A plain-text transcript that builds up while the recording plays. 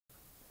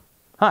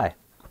Hi,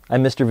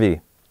 I'm Mr. V.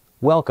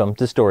 Welcome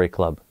to Story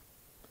Club.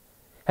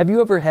 Have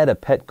you ever had a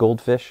pet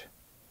goldfish?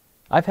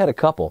 I've had a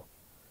couple,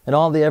 and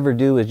all they ever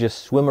do is just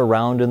swim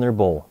around in their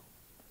bowl.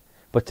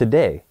 But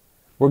today,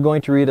 we're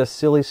going to read a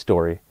silly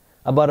story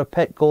about a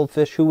pet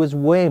goldfish who was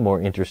way more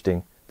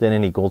interesting than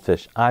any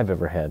goldfish I've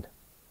ever had.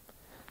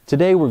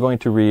 Today we're going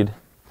to read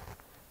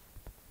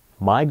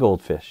My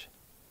Goldfish.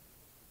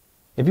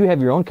 If you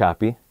have your own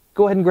copy,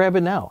 go ahead and grab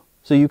it now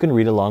so you can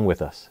read along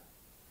with us.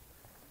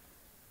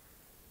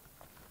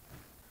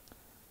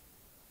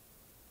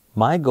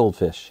 My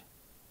Goldfish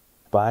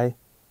by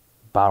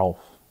Barroux.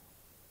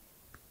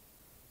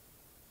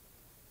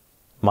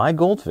 My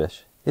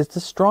goldfish is the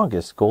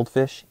strongest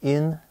goldfish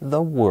in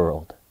the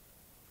world.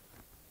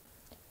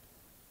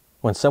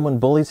 When someone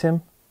bullies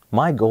him,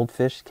 my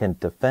goldfish can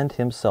defend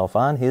himself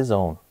on his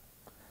own.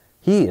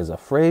 He is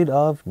afraid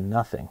of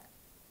nothing.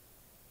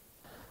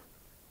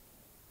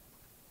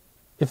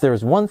 If there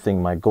is one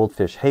thing my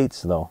goldfish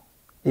hates, though,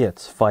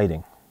 it's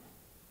fighting.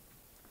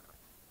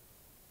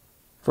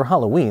 For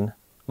Halloween,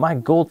 my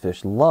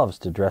goldfish loves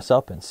to dress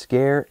up and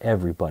scare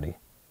everybody.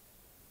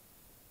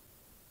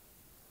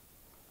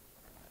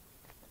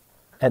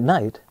 At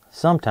night,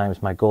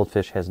 sometimes my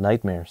goldfish has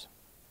nightmares.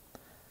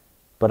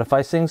 But if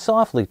I sing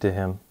softly to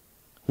him,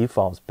 he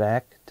falls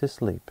back to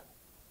sleep.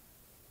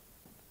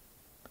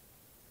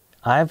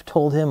 I've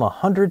told him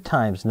 100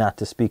 times not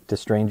to speak to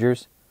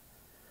strangers,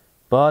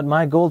 but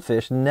my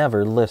goldfish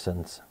never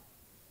listens.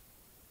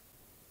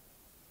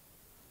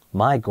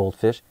 My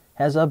goldfish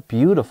has a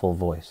beautiful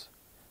voice.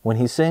 When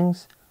he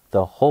sings,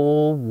 the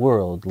whole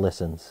world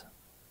listens.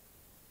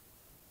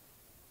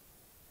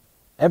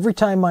 Every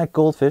time my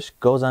goldfish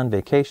goes on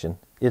vacation,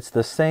 it's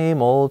the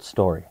same old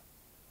story.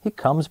 He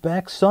comes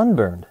back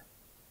sunburned.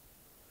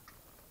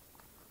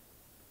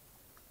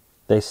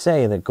 They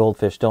say that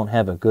goldfish don't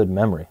have a good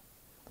memory.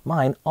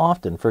 Mine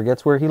often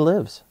forgets where he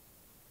lives.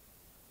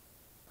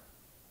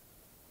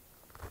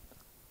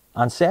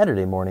 On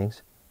Saturday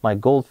mornings, my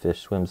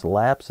goldfish swims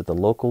laps at the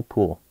local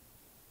pool.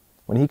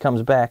 When he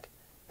comes back,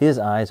 his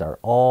eyes are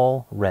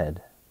all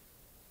red.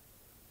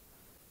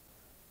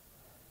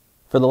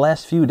 For the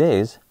last few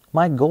days,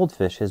 my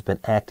goldfish has been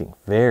acting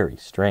very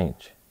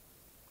strange.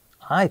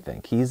 I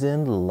think he's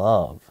in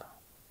love.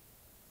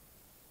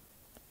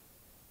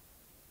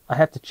 I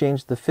have to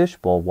change the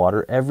fishbowl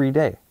water every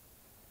day.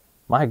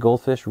 My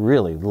goldfish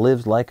really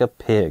lives like a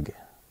pig.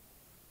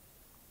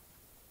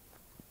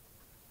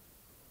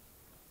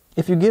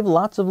 If you give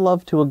lots of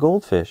love to a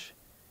goldfish,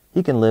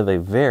 he can live a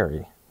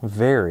very,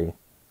 very,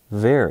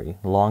 very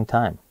long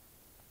time.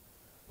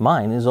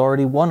 Mine is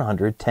already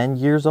 110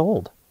 years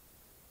old.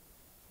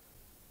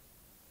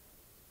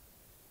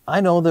 I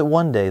know that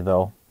one day,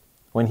 though,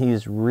 when he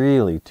is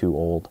really too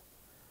old,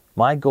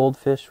 my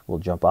goldfish will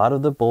jump out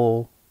of the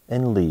bowl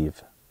and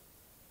leave.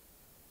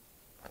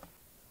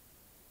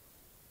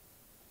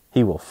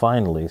 He will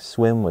finally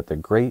swim with the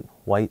great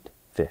white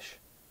fish.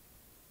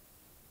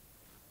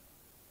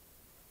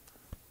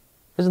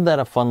 Isn't that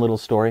a fun little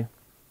story?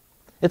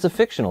 It's a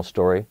fictional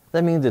story.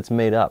 That means it's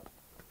made up.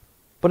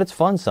 But it's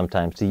fun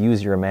sometimes to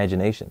use your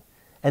imagination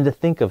and to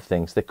think of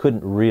things that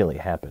couldn't really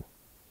happen.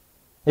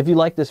 If you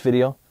like this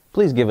video,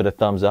 please give it a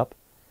thumbs up.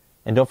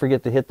 And don't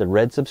forget to hit the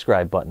red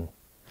subscribe button.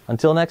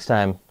 Until next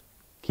time,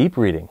 keep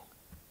reading.